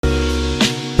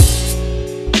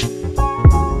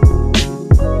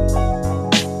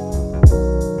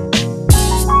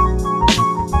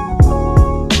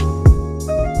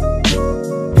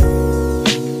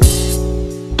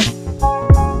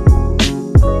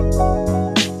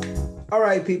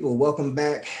right, people, welcome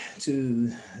back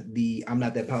to the I'm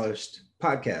Not That Polished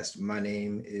podcast. My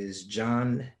name is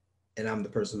John, and I'm the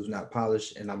person who's not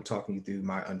polished, and I'm talking you through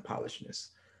my unpolishedness.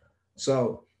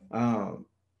 So, um,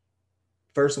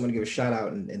 first, I want to give a shout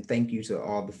out and thank you to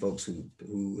all the folks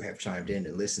who have chimed in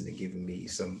and listened and giving me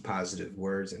some positive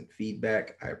words and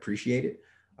feedback. I appreciate it.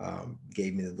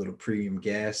 Gave me the little premium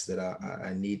gas that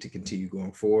I need to continue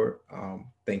going forward.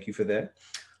 Thank you for that.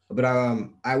 But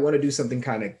I want to do something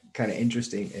kind of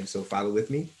interesting, and so follow with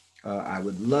me. I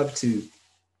would love to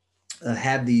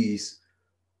have these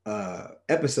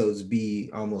episodes be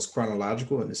almost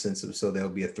chronological in the sense of so there'll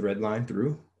be a thread line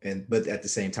through, and but at the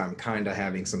same time, kind of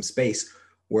having some space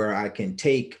where I can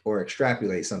take or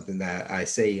extrapolate something that I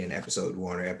say in episode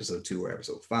one or episode two or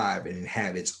episode five, and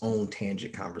have its own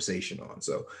tangent conversation on.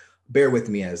 So bear with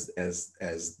me as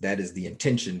that is the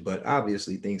intention, but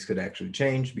obviously things could actually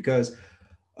change because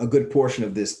a good portion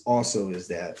of this also is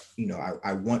that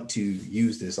I want to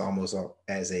use this almost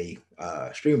as a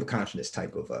stream of consciousness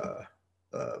type of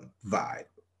vibe.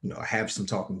 I have some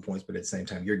talking points, but at the same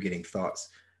time, you're getting thoughts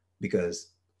because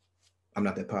I'm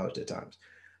not that polished at times.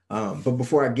 But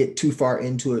before I get too far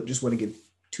into it, just want to give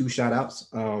two shout outs.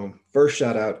 First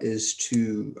shout out is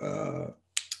to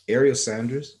Ariel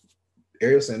Sanders.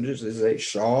 Ariel Sanders is a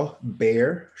Shaw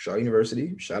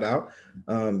University. Shout out.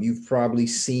 You've probably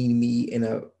seen me in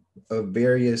a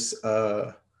various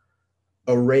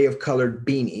array of colored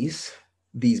beanies,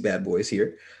 these bad boys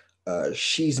here.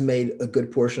 She's made a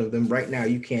good portion of them. Right now,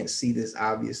 you can't see this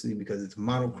obviously because it's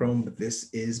monochrome, but this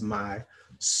is my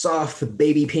soft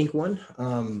baby pink one.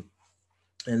 And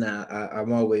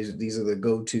I'm always, these are the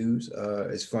go-tos.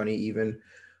 It's funny, even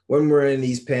when we're in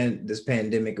this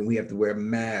pandemic and we have to wear a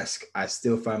mask, I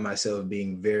still find myself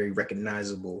being very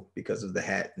recognizable because of the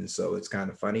hat. And so it's kind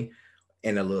of funny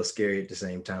and a little scary at the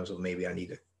same time. So maybe I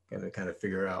need to kind of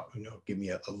figure out, give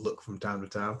me a look from time to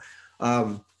time.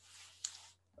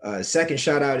 Second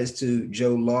shout out is to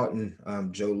Joe Lawton.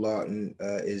 Joe Lawton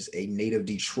is a native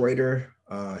Detroiter.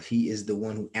 He is the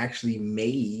one who actually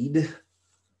made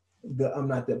the I'm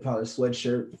Not That Polished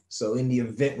sweatshirt. So in the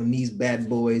event when these bad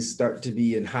boys start to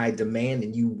be in high demand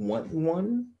and you want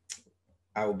one,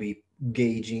 I will be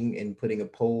gauging and putting a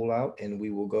poll out, and we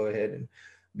will go ahead and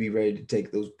be ready to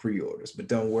take those pre-orders. But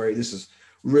don't worry, this is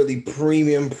really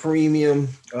premium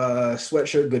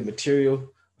sweatshirt, good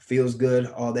material, feels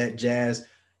good, all that jazz.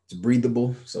 It's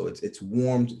breathable, so it's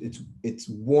warm. It's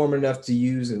warm enough to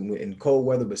use in cold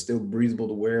weather, but still breathable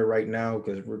to wear right now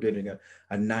because we're getting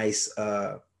a nice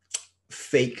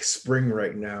fake spring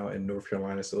right now in North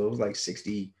Carolina. So it was like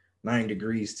 69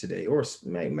 degrees today, or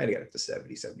might have got up to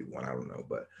 70, 71. I don't know.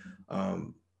 But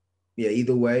yeah,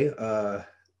 either way,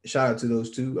 shout out to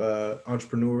those two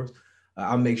entrepreneurs.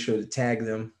 I'll make sure to tag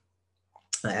them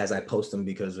as I post them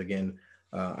because, again,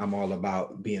 I'm all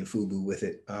about being FUBU with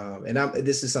it. And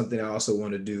this is something I also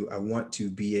want to do. I want to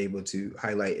be able to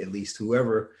highlight at least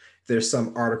whoever, if there's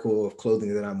some article of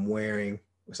clothing that I'm wearing,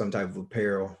 some type of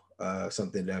apparel,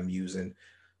 something that I'm using,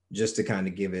 just to kind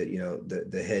of give it,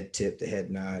 the head tip, the head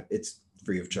nod. It's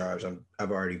free of charge.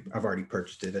 I've already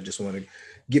purchased it. I just want to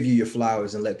give you your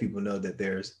flowers and let people know that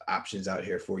there's options out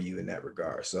here for you in that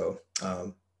regard. So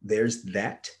there's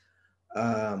that.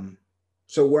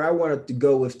 So where I wanted to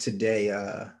go with today,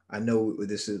 I know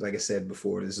this is, like I said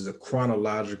before, this is a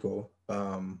chronological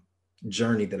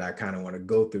journey that I kind of want to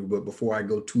go through. But before I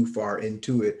go too far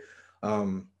into it,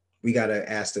 we got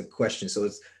to ask the question. So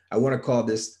I want to call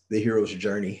this the hero's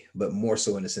journey, but more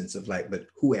so in the sense of like, but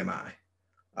who am I?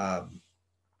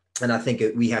 And I think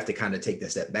we have to kind of take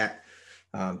that step back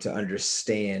to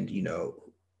understand,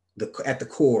 at the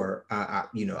core,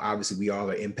 obviously we all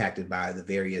are impacted by the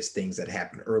various things that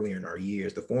happened earlier in our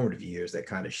years, the formative years that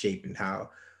kind of shape and how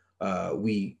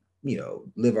we,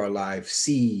 live our life,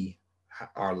 see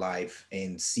our life,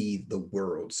 and see the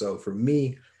world. So for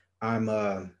me, I'm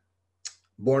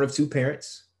born of two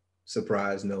parents.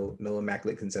 Surprise, no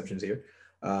immaculate conceptions here.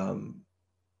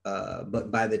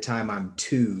 But by the time I'm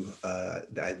two,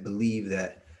 I believe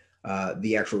that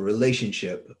the actual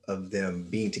relationship of them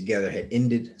being together had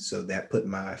ended. So that put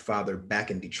my father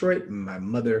back in Detroit. And my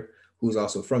mother, who's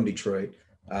also from Detroit,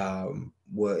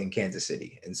 was in Kansas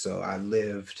City. And so I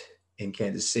lived in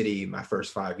Kansas City my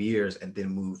first 5 years and then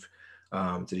moved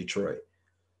to Detroit.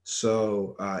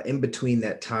 So in between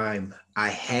that time, I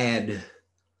had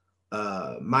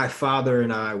my father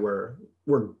and I were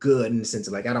good in the sense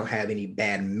of like I don't have any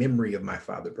bad memory of my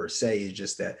father per se. It's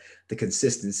just that the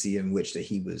consistency in which that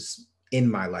he was in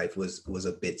my life was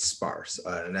a bit sparse,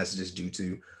 and that's just due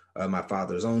to my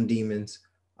father's own demons,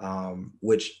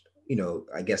 which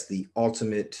I guess the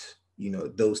ultimate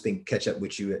those things catch up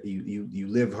with you. You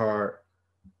live hard.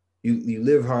 You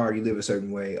live hard. You live a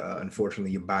certain way.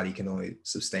 Unfortunately, your body can only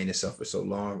sustain itself for so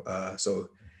long. So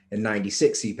in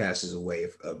 '96, he passes away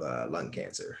of lung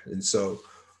cancer. And so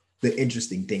the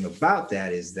interesting thing about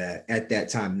that is that at that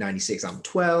time, '96, I'm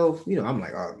 12. I'm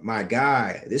like, oh my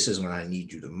guy, this is when I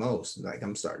need you the most. Like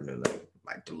I'm starting to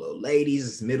like the little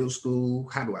ladies, middle school.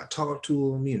 How do I talk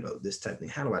to them? This type of thing.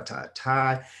 How do I tie a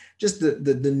tie? Just the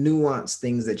nuanced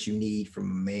things that you need from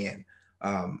a man.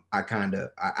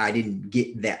 I didn't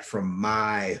get that from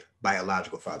my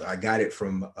biological father. I got it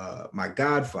from my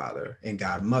godfather and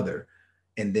godmother.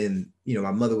 And then,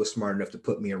 my mother was smart enough to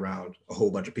put me around a whole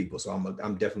bunch of people. So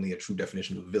I'm definitely a true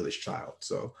definition of a village child.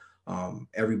 So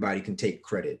everybody can take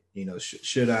credit.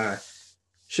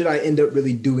 Should I end up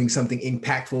really doing something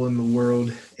impactful in the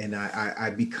world and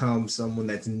I become someone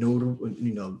that's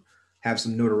have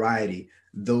some notoriety,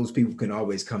 those people can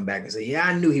always come back and say, yeah,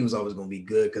 I knew he was always going to be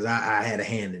good because I had a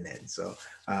hand in that. So,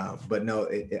 but no,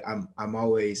 I'm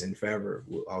always and forever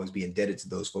will always be indebted to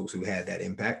those folks who had that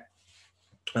impact.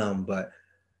 But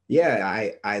yeah,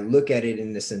 I look at it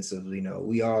in the sense of,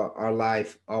 our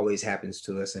life always happens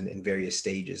to us in various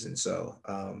stages. And so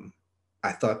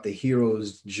I thought the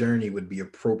hero's journey would be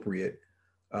appropriate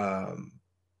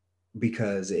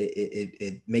because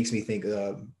it makes me think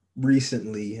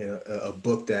recently a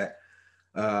book that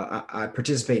I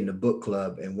participated in a book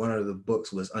club, and one of the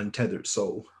books was Untethered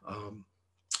Soul.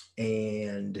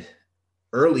 And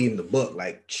early in the book,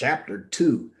 like chapter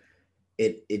 2,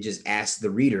 it just asks the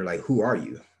reader, like, who are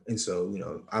you? And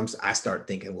so, I start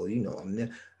thinking, well,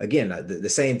 again, the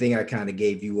same thing I kind of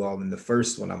gave you all in the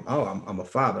first one. I'm a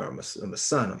father, I'm a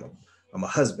son, I'm a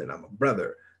husband, I'm a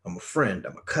brother, I'm a friend,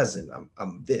 I'm a cousin,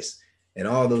 I'm this, and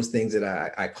all those things that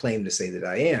I claim to say that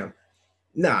I am.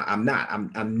 No, I'm not.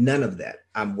 I'm none of that.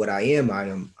 I'm what I am.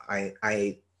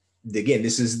 I again,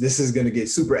 this is going to get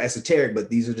super esoteric, but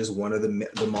these are just one of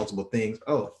the multiple things.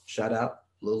 Oh, shout out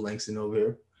little Langston over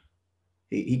here.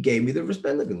 He gave me the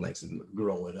respect. Look at Langston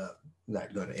growing up.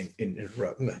 Not going to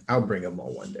interrupt. I'll bring him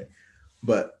on one day.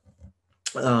 But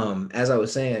as I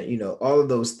was saying, all of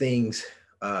those things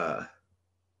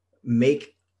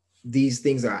make these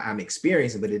things that I'm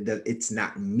experiencing, but it's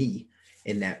not me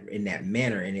in that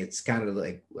manner. And it's kind of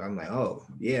like, I'm like, oh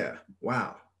yeah,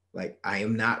 wow. Like I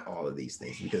am not all of these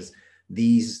things, because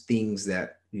these things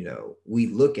that, we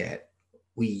look at,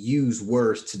 we use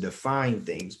words to define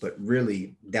things, but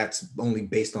really that's only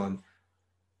based on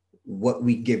what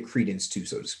we give credence to,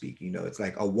 so to speak. It's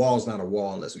like a wall's not a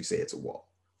wall unless we say it's a wall.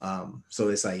 So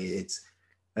it's like,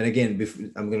 and again,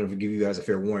 I'm going to give you guys a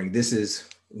fair warning. This is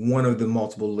one of the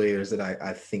multiple layers that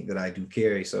I think that I do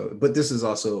carry. So, but this is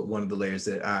also one of the layers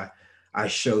that I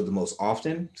show the most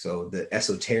often. So the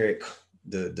esoteric,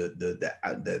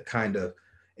 the kind of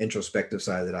introspective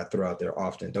side that I throw out there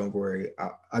often. Don't worry,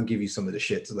 I'll give you some of the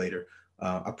shits later.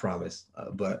 I promise.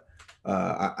 But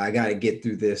I got to get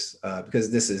through this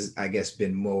because this is, I guess,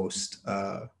 been most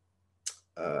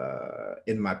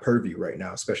in my purview right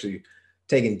now, especially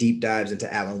taking deep dives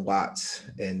into Alan Watts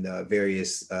and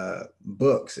various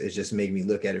books. It's just made me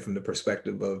look at it from the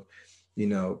perspective of,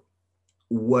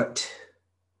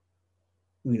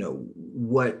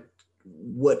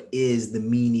 what is the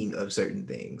meaning of certain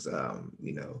things.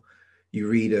 You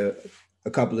read a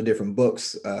couple of different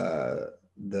books, the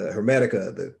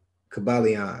Hermetica, the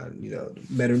Kabbalion,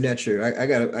 Meta Nature. I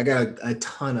got a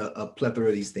ton of a plethora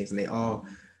of these things, and they all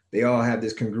have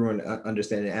this congruent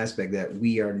understanding aspect that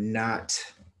we are not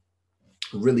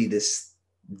really this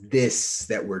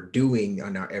that we're doing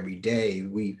on our everyday.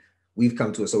 We've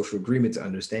come to a social agreement to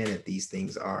understand that these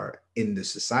things are in the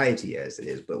society as it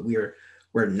is, but we're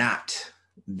not,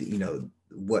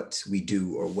 what we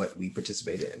do or what we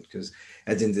participate in. Because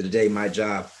at the end of the day, my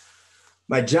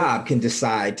job can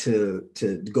decide to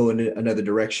go in another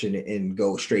direction and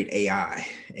go straight AI.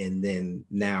 And then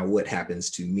now what happens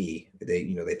to me?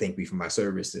 They thank me for my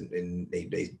service and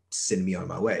they send me on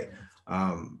my way.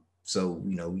 So,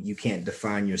 you can't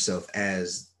define yourself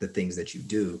as the things that you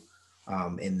do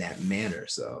in that manner.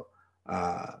 So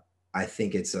I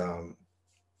think it's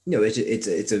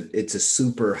it's a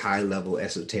super high level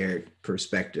esoteric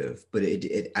perspective, but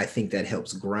I think that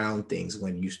helps ground things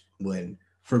when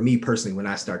for me personally, when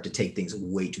I start to take things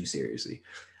way too seriously,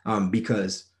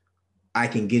 because I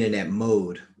can get in that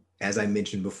mode, as I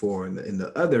mentioned before in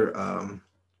the other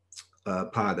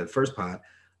pod, the first pod.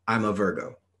 I'm a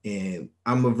Virgo, and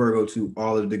I'm a Virgo to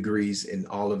all of the degrees and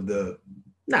all of the,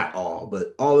 not all,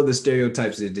 but all of the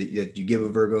stereotypes that you give a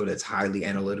Virgo, that's highly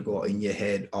analytical in your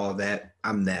head, all that.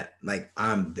 I'm that.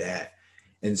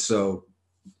 And so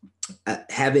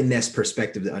having this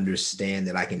perspective to understand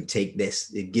that I can take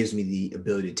this, it gives me the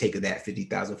ability to take that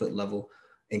 50,000 foot level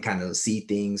and kind of see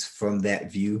things from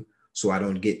that view, so I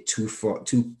don't get too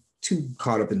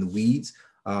caught up in the weeds.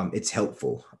 It's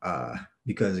helpful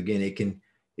because again, it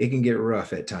can get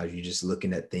rough at times. You're just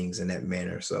looking at things in that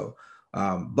manner. So,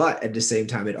 but at the same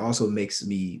time, it also makes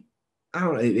me, I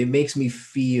don't know, it makes me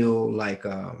feel like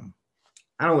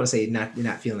I don't want to say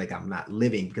not feeling like I'm not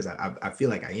living, because I feel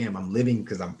like I am. I'm living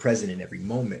because I'm present in every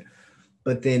moment.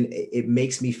 But then it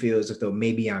makes me feel as if though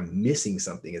maybe I'm missing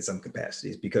something in some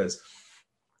capacities, because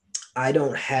I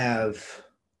don't have,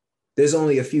 there's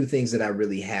only a few things that I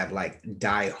really have like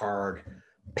die-hard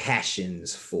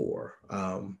passions for.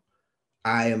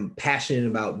 I am passionate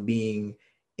about being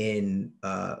in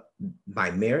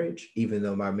my marriage, even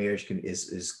though my marriage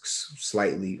is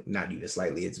slightly, not even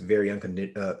slightly, it's very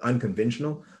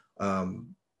unconventional.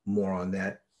 More on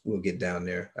that. We'll get down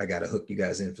there. I got to hook you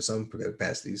guys in for some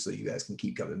capacity so you guys can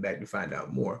keep coming back to find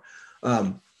out more.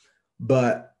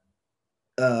 But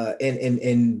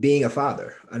and being a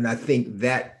father, and I think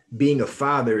that being a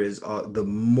father is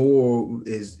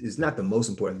is not the most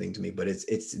important thing to me, but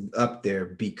it's up there,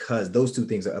 because those two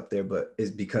things are up there, but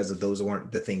it's because of those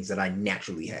weren't the things that I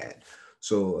naturally had.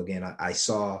 So again, I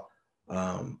saw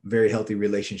very healthy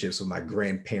relationships with my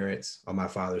grandparents on my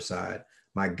father's side,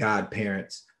 my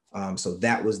godparents. So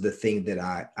that was the thing that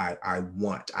I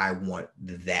want. I want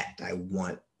that. I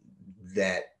want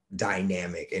that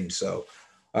dynamic. And so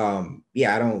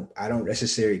yeah, I don't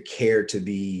necessarily care to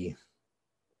be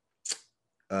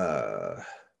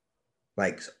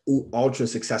like ultra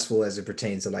successful as it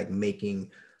pertains to like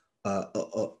making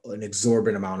an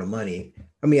exorbitant amount of money.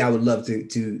 I mean, I would love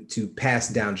to pass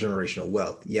down generational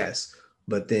wealth, yes,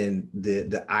 but then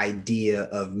the idea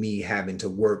of me having to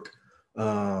work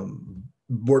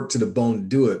to the bone to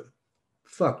do it,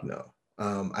 fuck no.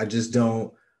 I just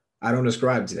don't. I don't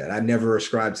ascribe to that. I never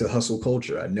ascribed to hustle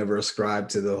culture. I never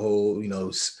ascribed to the whole,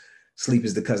 sleep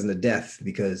is the cousin of death,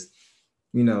 because,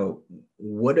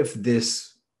 what if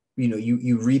this,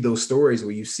 you read those stories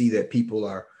where you see that people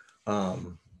are,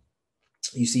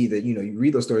 you see that, you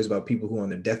read those stories about people who are on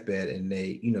their deathbed, and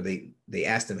they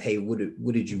ask them, hey, what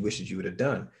did you wish that you would have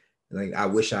done? Like, I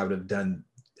wish I would have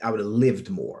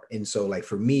lived more. And so like,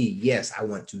 for me, yes, I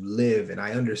want to live. And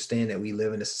I understand that we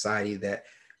live in a society that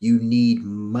you need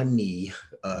money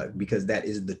because that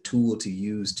is the tool to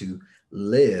use to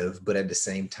live. But at the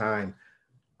same time,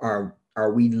 are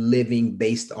we living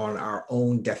based on our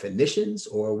own definitions,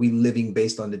 or are we living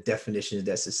based on the definitions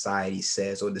that society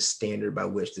says, or the standard by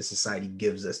which the society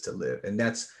gives us to live? And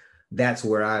that's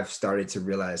where I've started to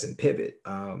realize and pivot.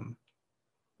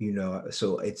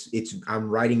 So it's I'm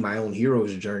writing my own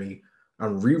hero's journey.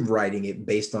 I'm rewriting it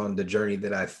based on the journey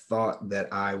that I thought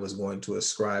that I was going to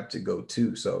ascribe to go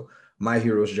to. So my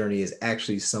hero's journey is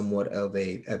actually somewhat of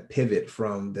a pivot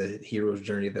from the hero's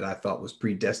journey that I thought was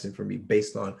predestined for me,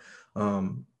 based on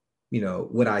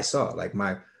what I saw. Like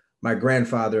my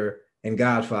grandfather and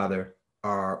godfather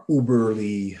are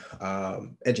uberly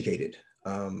educated.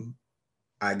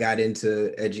 I got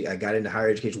into higher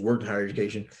education, worked in higher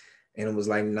education, and it was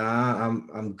like, nah,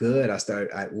 I'm good.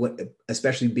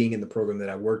 Especially being in the program that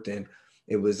I worked in,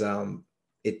 it was the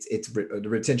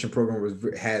retention program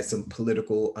had some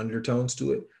political undertones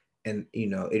to it, and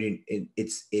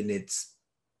it's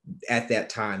at that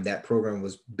time that program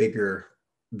was bigger.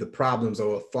 The problems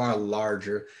are far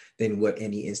larger than what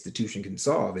any institution can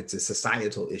solve. It's a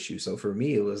societal issue. So for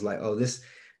me, it was like, oh, this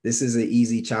is an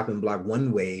easy chopping block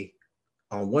one way,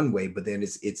 but then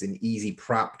it's an easy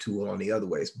prop tool on the other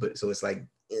ways. But so it's like,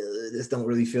 this don't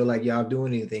really feel like y'all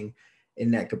doing anything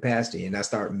in that capacity. And I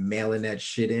start mailing that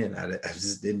shit in. I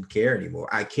just didn't care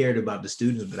anymore. I cared about the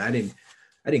students, but I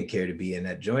didn't care to be in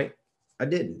that joint. I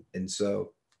didn't. And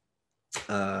so,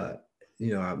 I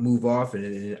move off,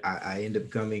 and I end up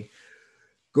going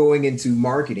into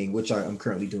marketing, which I'm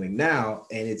currently doing now.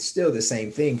 And it's still the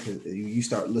same thing, because you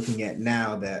start looking at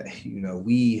now that,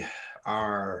 we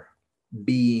are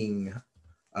being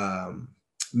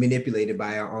manipulated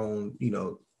by our own,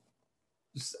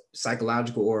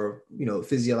 psychological or,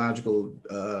 physiological,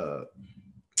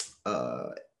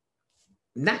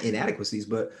 not inadequacies,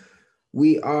 but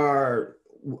we are,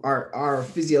 our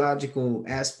physiological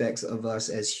aspects of us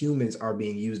as humans are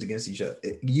being used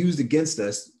against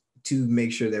us to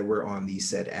make sure that we're on these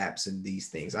said apps and these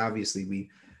things.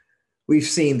 Obviously, we've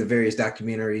seen the various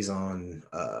documentaries on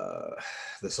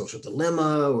the social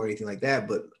dilemma or anything like that,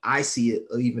 but I see it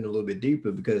even a little bit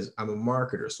deeper because I'm a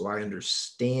marketer, so I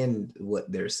understand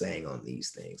what they're saying on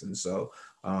these things. And so,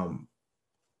 but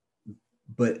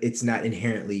it's not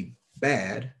inherently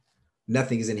bad.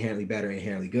 nothing is inherently bad or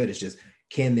inherently good. It's just,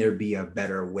 can there be a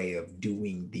better way of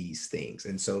doing these things?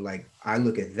 And so like I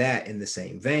look at that in the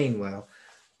same vein. Well,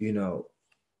 you know,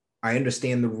 I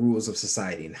understand the rules of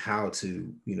society and how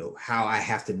to, you know, how I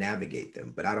have to navigate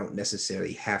them, but I don't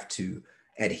necessarily have to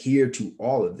adhere to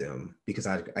all of them because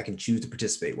I can choose to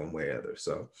participate one way or other.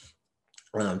 So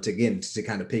to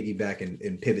kind of piggyback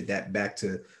and pivot that back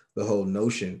to the whole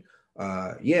notion,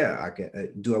 yeah, I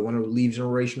can. Do I want to leave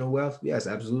generational wealth? Yes,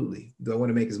 absolutely. Do I want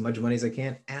to make as much money as I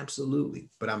can? Absolutely.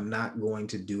 But I'm not going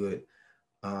to do it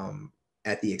um,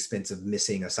 at the expense of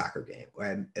missing a soccer game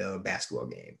or a basketball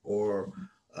game or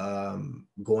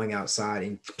going outside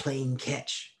and playing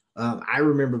catch. I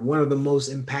remember one of the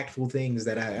most impactful things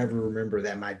that I ever remember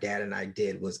that my dad and I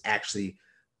did was actually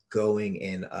going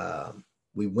and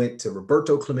we went to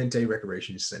Roberto Clemente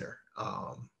Recreation Center.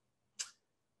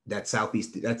 That's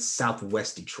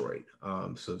southwest Detroit.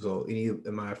 So any of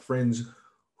my friends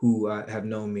who have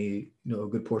known me, you know, a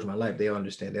good portion of my life, they'll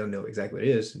understand. They'll know exactly what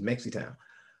it is, Mexitown.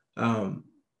 Um,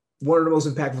 One of the most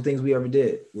impactful things we ever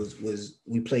did was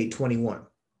we played 21,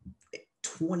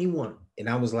 and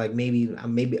I was like maybe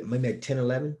like 10,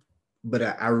 11, but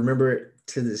I remember it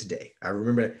to this day. I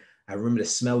remember the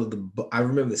smell of the gym. I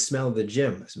remember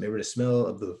the smell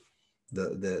of the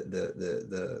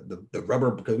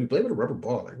rubber, because we played with a rubber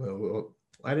ball. Like, well,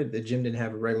 why did the gym didn't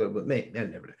have a regular? But man,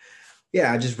 that never.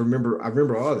 Yeah, I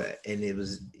remember all that, and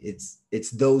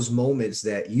it's those moments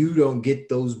that you don't get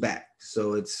those back.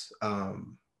 So it's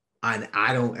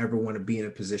I don't ever want to be in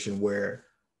a position where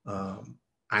um,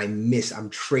 I'm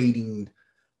trading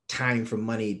time for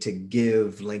money to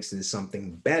give Langston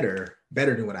something better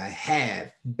than what I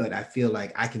had, but I feel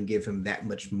like I can give him that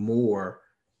much more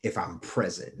if I'm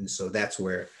present. And so that's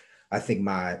where I think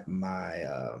my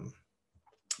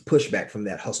pushback from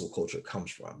that hustle culture comes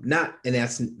from. Not, and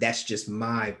that's just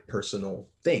my personal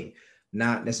thing.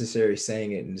 Not necessarily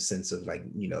saying it in the sense of like,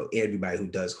 you know, everybody who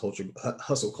does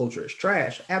hustle culture is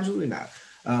trash. Absolutely not.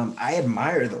 I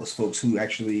admire those folks who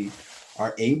actually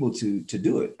are able to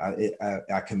do it.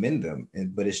 I commend them.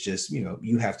 But it's just, you know,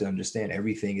 you have to understand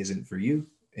everything isn't for you,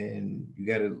 and you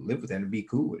got to live with that and be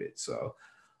cool with it. So,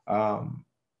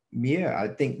 yeah, I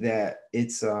think that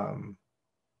it's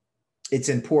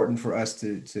important for us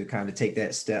to kind of take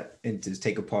that step and to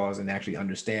take a pause and actually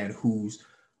understand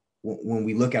when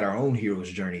we look at our own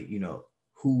hero's journey, you know,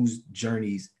 whose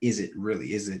journeys is it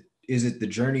really? Is it the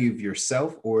journey of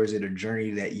yourself, or is it a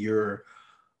journey that you're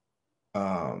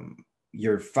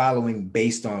following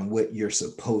based on what you're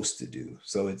supposed to do?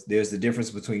 So there's the difference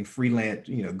between freelance,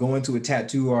 you know, going to a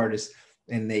tattoo artist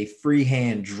and they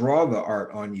freehand draw the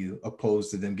art on you opposed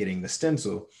to them getting the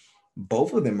stencil.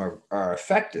 Both of them are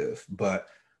effective, but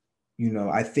you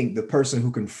know, I think the person who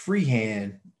can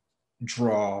freehand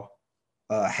draw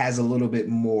has a little bit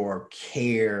more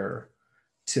care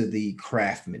to the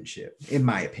craftsmanship, in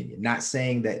my opinion. Not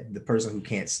saying that the person who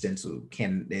can't stencil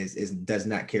does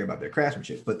not care about their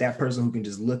craftsmanship, but that person who can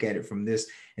just look at it from this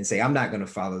and say, I'm not going to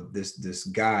follow this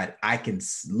guide. I can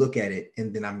look at it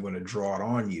and then I'm going to draw it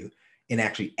on you and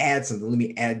actually add something. Let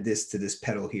me add this to this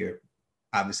petal here.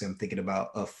 Obviously, I'm thinking about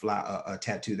a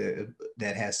tattoo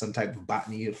that has some type of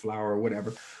botany, a flower or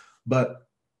whatever. But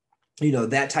you know,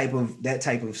 that type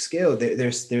of skill,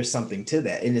 there's something to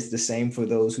that. And it's the same for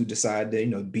those who decide to, you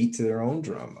know, beat to their own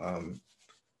drum.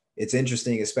 It's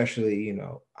interesting, especially, you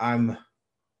know, from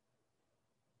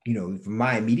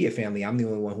my immediate family, I'm the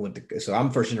only one who went to, so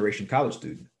I'm first generation college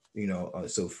student, you know.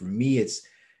 So for me, it's,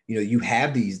 you know,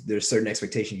 there's certain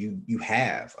expectations you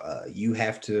have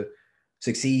to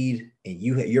succeed, and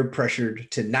you're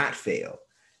pressured to not fail,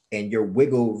 and your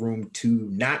wiggle room to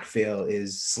not fail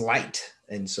is slight.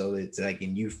 And so it's like,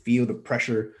 and you feel the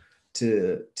pressure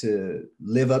to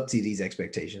live up to these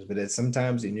expectations, but then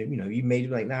sometimes, you know, you may be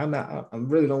like, nah, I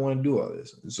really don't want to do all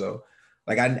this. And so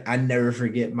like I never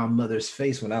forget my mother's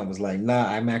face when I was like, nah,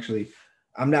 I'm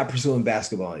not pursuing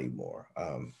basketball anymore.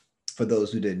 For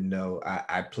those who didn't know,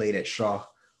 I played at Shaw.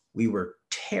 We were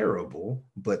terrible,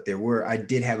 but I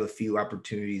did have a few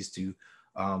opportunities to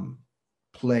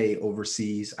play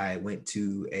overseas. I went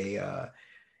to a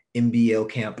NBL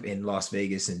camp in Las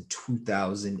Vegas in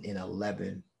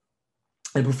 2011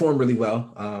 and performed really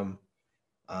well.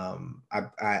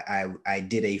 I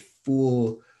did a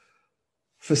full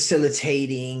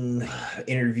facilitating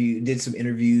interview, did some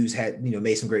interviews, had, you know,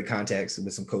 made some great contacts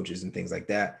with some coaches and things like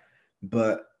that.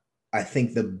 But I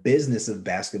think the business of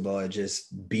basketball, it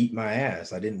just beat my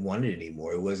ass. I didn't want it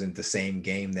anymore. It wasn't the same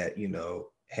game that, you know,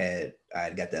 I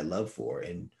got that love for.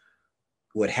 And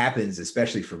what happens,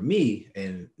 especially for me,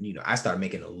 and I started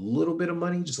making a little bit of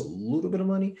money, just a little bit of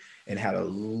money, and had a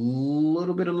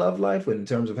little bit of love life. But in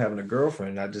terms of having a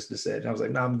girlfriend, I just said, I was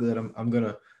like, no, I'm good. I'm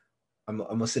gonna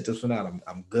sit this one out.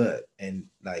 I'm good. And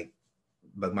like,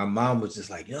 but my mom was just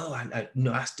like, no,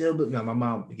 I still, but my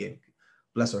mom, again,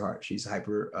 bless her heart, she's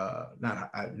hyper,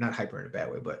 not hyper in a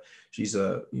bad way, but she's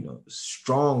a,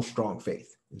 strong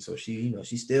faith. And so she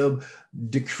still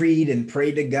decreed and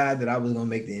prayed to God that I was going to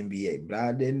make the NBA, but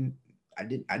I didn't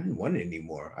want it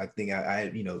anymore. I think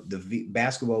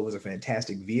basketball was a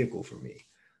fantastic vehicle for me.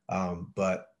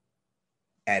 But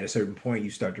at a certain point, you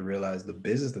start to realize the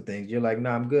business of things. You're like, no,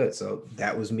 I'm good. So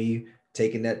that was me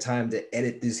taking that time to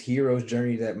edit this hero's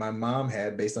journey that my mom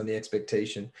had based on the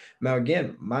expectation. Now,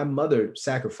 again, my mother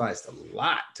sacrificed a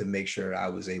lot to make sure I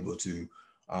was able to,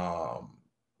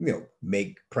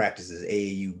 make practices,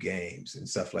 AAU games and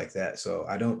stuff like that. So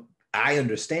I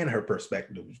understand her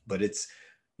perspective, but it's,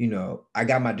 I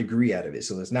got my degree out of it.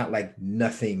 So it's not like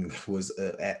nothing was,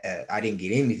 I didn't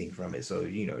get anything from it. So,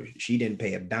 she didn't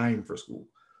pay a dime for school.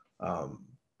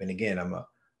 And again, I'm a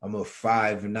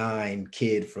 5'9"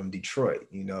 kid from Detroit.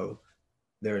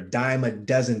 There are a dime a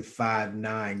dozen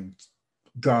 5'9"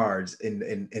 guards in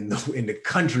the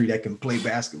country that can play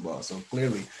basketball. So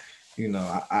clearly,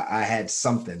 I had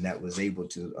something that was able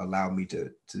to allow me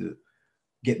to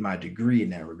get my degree in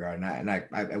that regard. And I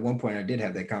at one point I did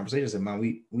have that conversation. I said, Mom,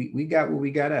 we got what we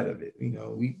got out of it.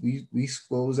 We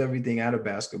squoze everything out of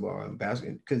basketball because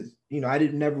I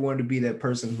didn't never want to be that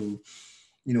person who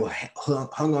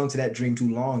hung on to that dream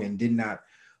too long and did not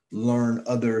learn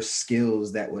other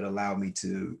skills that would allow me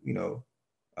to,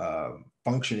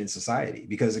 function in society.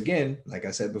 Because again, like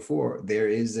I said before, there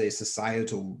is a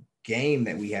societal game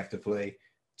that we have to play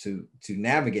to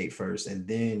navigate first, and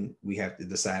then we have to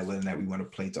decide whether or not we want to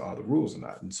play to all the rules or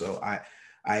not. And so I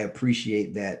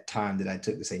appreciate that time that I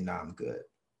took to say, nah, I'm good.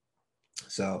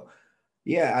 So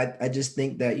yeah, I just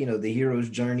think that, the hero's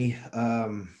journey,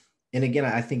 and again,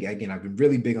 I think, I've been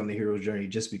really big on the hero's journey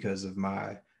just because of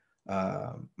my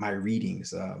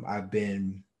readings. I've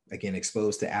been, again,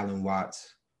 exposed to Alan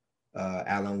Watts.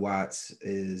 Alan Watts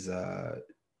is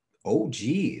OG.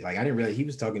 Like, I didn't realize he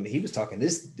was talking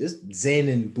this Zen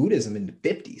and Buddhism in the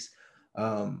 50s.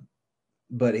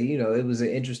 But it was an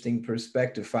interesting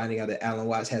perspective finding out that Alan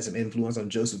Watts had some influence on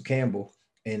Joseph Campbell.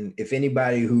 And if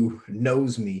anybody who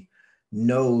knows me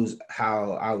knows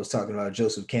how I was talking about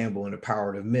Joseph Campbell and the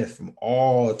power of myth from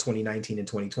all 2019 and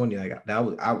 2020, like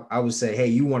I would say, hey,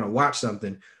 you want to watch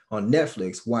something on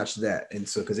Netflix, watch that. And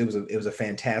so, because it was a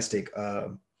fantastic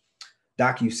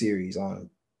docu-series on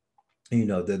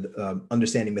the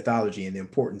understanding mythology and the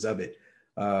importance of it.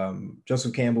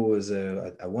 Joseph Campbell was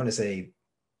I want to say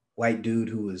white dude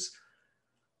who was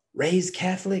raised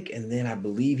Catholic, and then I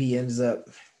believe he ends up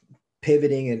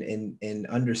pivoting and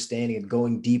understanding and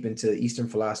going deep into Eastern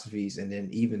philosophies, and then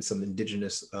even some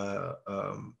indigenous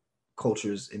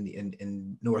cultures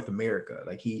in North America.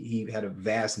 Like he had a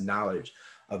vast knowledge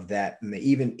of that, and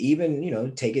even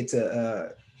take it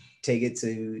to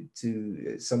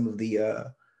some of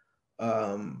the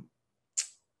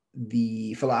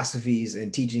philosophies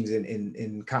and teachings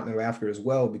in continental Africa as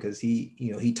well, because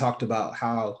he talked about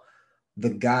how the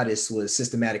goddess was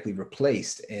systematically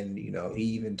replaced. And, he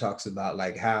even talks about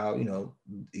like how,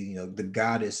 the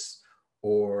goddess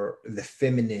or the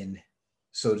feminine,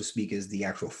 so to speak, is the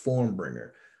actual form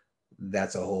bringer.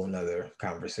 That's a whole nother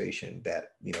conversation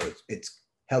that, it's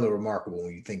hella remarkable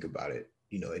when you think about it,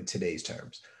 in today's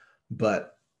terms.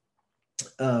 But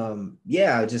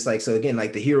just like, so again,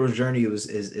 like the hero's journey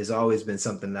is always been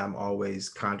something that I'm always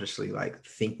consciously like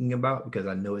thinking about, because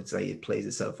I know it's like it plays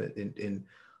itself in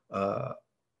the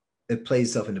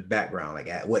background. Like,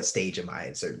 at what stage am I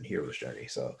in certain hero's journey?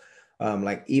 So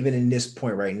like even in this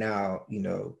point right now,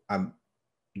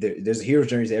 there's a hero's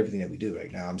journey to everything that we do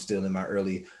right now. I'm still in my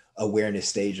early awareness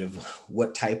stage of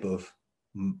what type of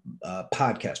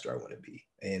podcaster I want to be,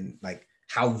 and like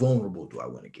how vulnerable do I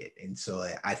want to get. And so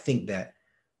I think that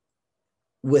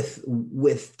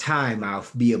with time I'll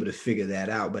be able to figure that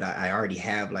out, but I already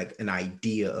have like an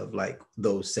idea of like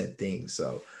those set things.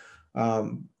 So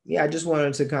I just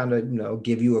wanted to kind of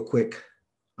give you a quick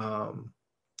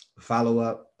follow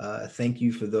up. Thank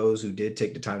you for those who did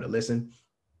take the time to listen.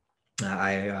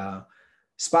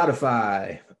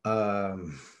 Spotify,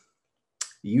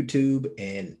 YouTube,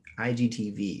 and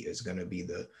IGTV is going to be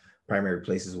the primary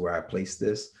places where I place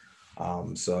this.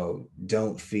 So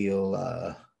don't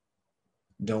feel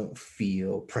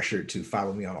pressured to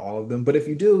follow me on all of them. But if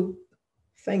you do,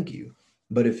 thank you.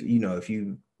 But if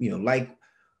you like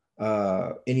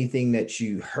anything that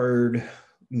you heard,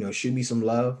 shoot me some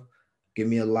love. give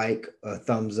me a like, a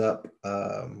thumbs up,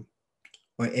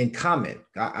 and comment.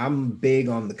 I'm big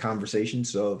on the conversation.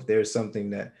 So if there's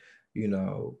something that, you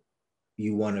know,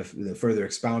 you want to further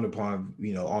expound upon,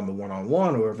 you know, on the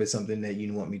one-on-one, or if it's something that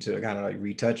you want me to kind of like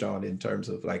retouch on in terms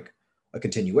of like a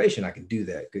continuation, I can do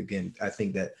that. Again, I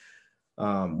think that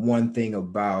one thing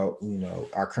about, you know,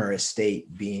 our current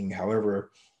state being,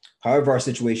 however our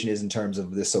situation is in terms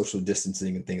of the social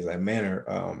distancing and things of that manner,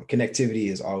 connectivity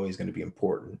is always going to be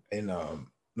important. And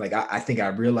like I think I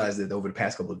realized that over the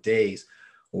past couple of days,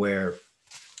 where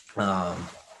um,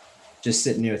 just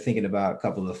sitting there thinking about a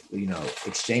couple of, you know,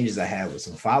 exchanges I had with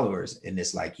some followers, and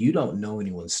it's like you don't know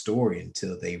anyone's story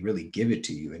until they really give it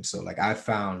to you. And so like I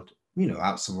found, you know,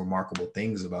 out some remarkable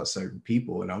things about certain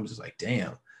people, and I'm just like,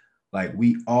 damn, like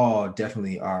we all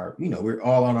definitely are, you know, we're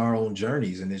all on our own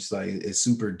journeys, and it's like it's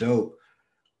super dope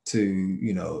to,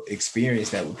 you know, experience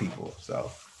that with people. So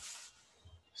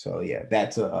yeah,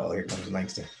 that's oh, here comes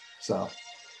Langston. So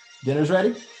dinner's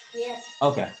ready? Yeah.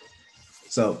 Okay.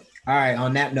 So all right,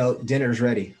 on that note, dinner's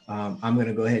ready. I'm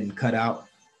gonna go ahead and cut out.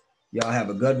 Y'all have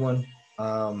a good one.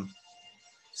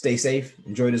 Stay safe.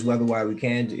 Enjoy this weather while we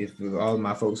can. If all of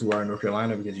my folks who are in North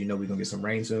Carolina, because you know we're gonna get some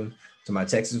rain soon. To my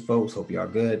Texas folks, hope y'all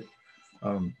good.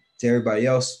 To everybody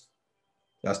else,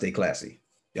 y'all stay classy.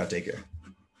 Y'all take care.